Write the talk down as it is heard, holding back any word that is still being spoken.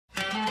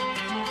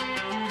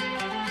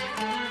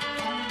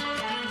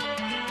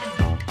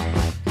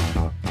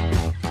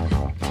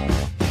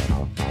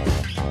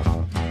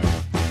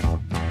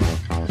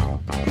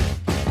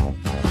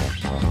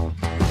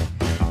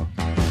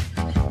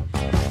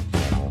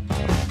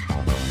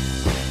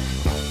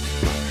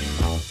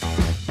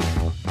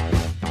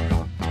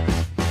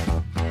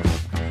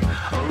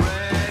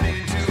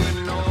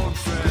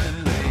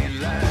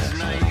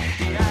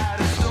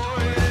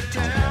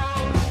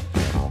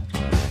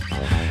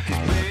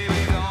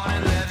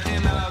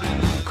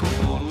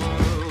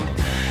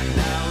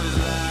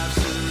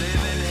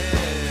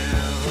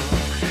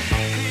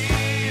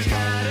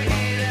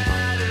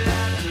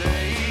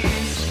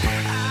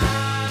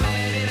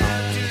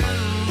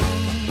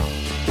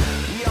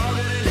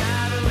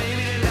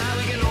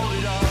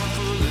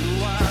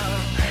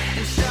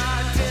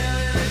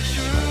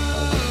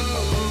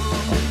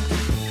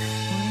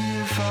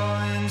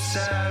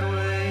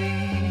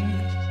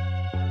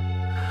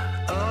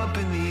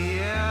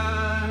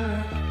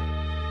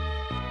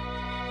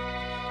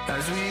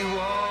as we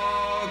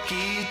walk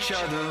each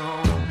other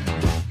home.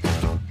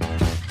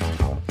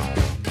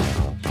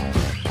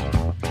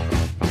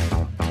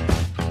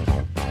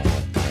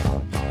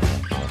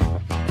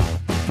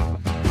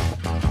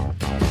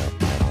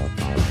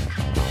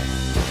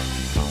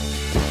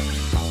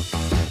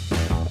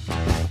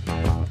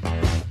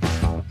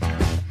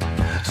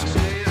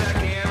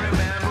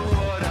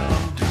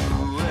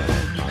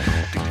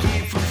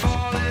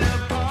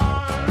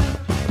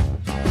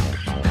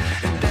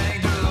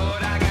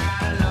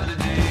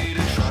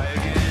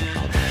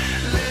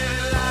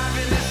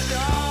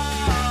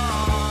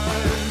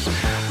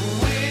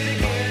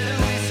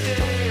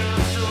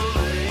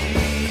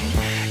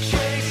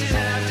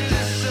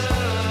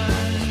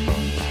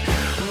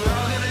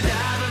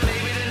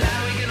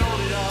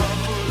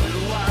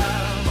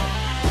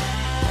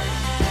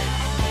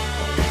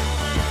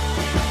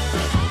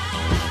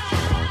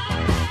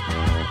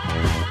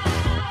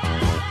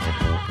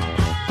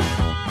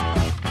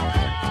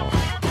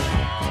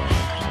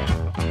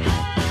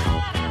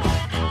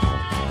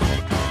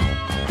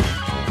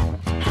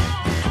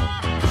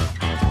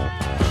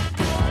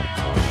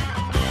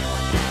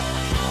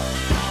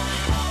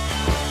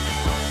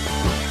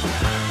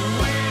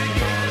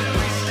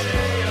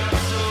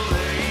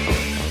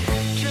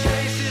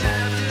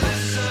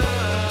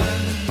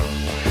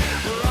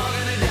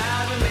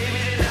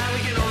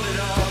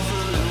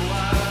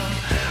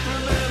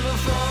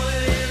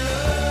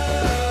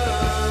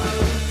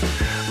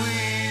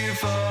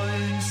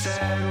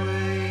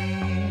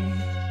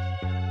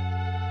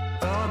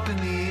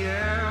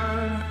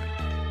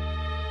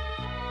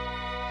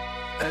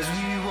 As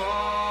we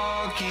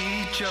walk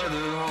each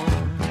other home.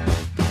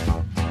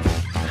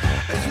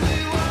 As we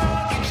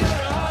walk each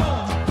other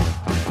home.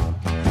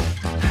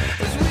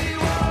 As we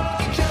walk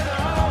each other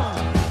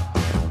home.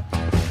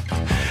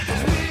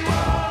 As we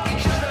walk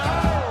each other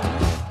home.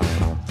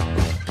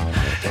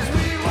 As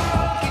we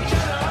walk each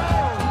other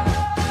home.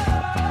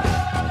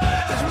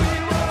 As we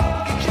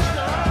walk each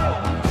other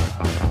home.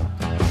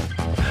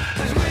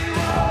 As we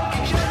walk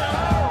each other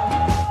home.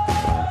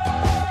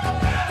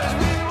 As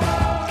we walk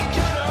each other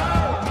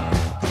home.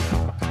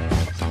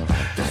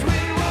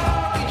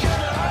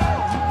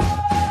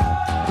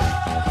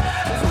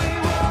 As we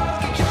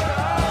walk each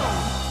other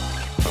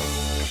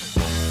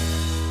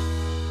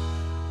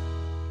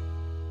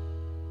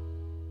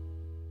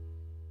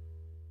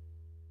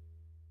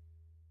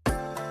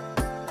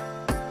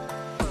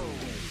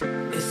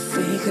If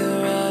we could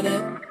run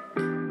it,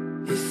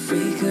 if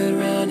we could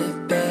run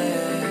it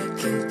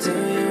back, and do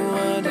you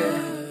wonder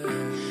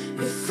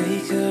if we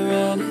could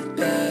run it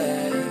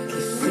back,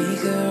 if we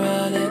could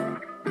run it,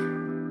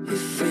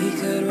 if we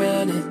could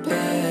run it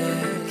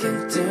back, and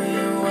do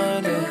you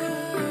wonder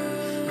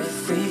if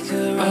we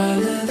could run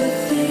all of the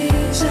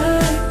things I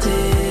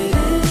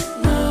didn't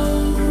know,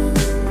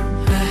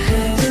 I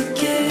had to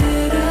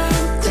get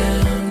out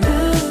down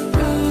the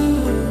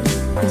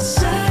road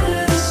inside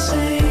of the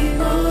same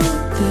old,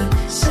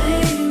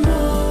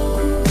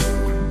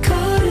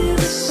 caught in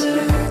the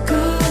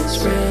circles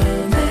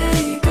round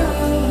they go.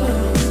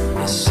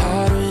 It's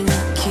hard when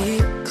you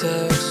keep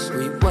close,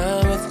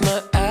 rewind with my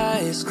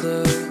eyes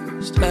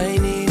closed, might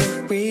need a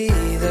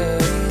breather,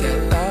 got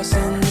lost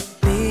in the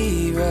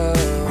B-roll,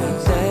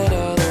 let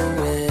all the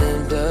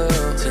wind blow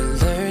to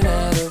learn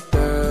how the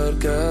world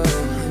goes,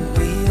 and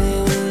we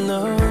didn't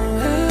know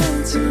how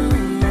to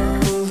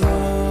move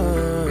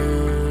on.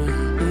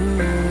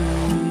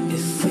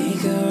 If we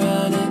could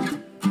run it,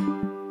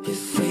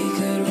 if we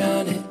could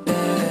run it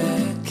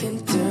back, and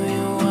do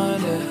you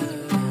wonder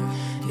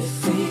if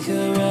we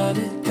could run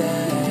it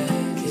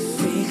back, if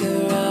we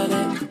could run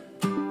it,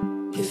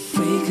 if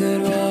we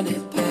could run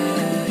it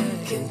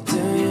back, and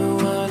do you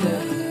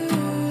wonder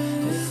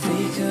if we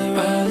could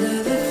run all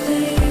of the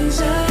things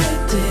I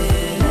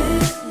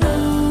didn't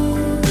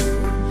know,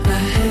 I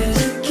had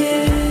to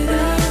get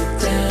out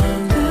down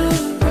the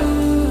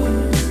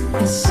road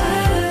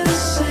inside of the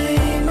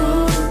same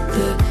old,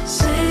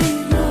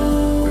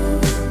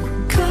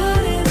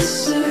 caught in the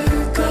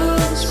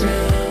circles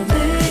round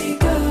they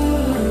go.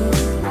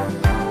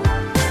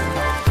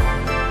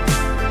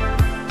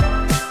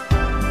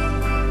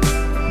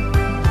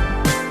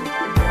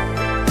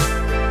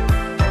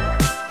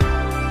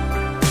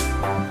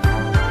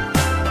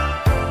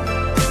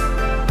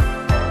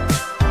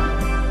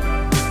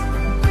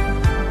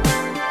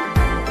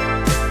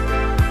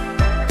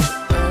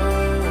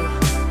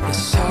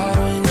 It's hard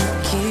when you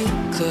keep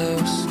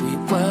close,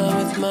 rewind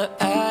with my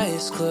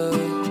eyes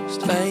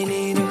closed, might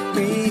need a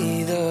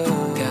breather,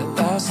 got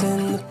lost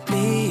in the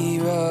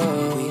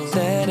B-roll, we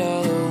let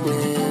all the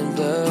wind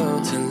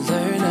blow to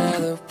learn how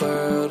the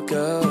world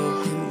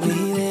goes, and we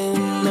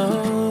didn't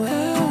know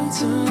how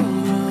to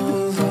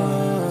move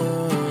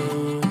on.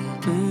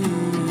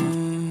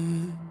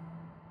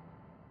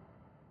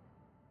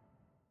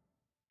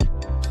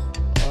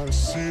 I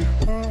see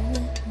how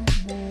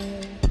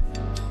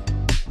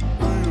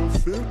you're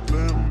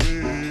feeling me,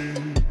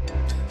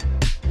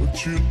 what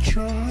you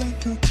trying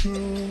to do.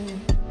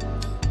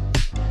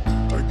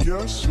 I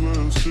guess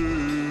we'll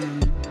see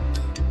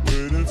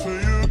when waiting for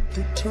you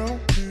to tell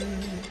me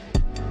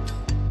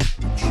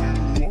that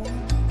you want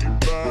me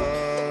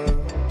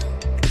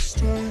back.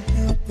 Stay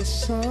here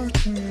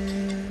beside me.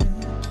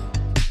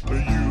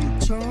 You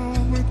tell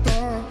me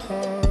that.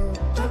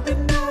 Let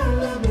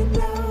me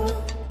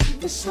know.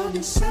 If it's on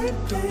the same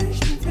page,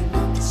 moving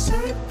on the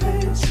same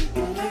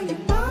page.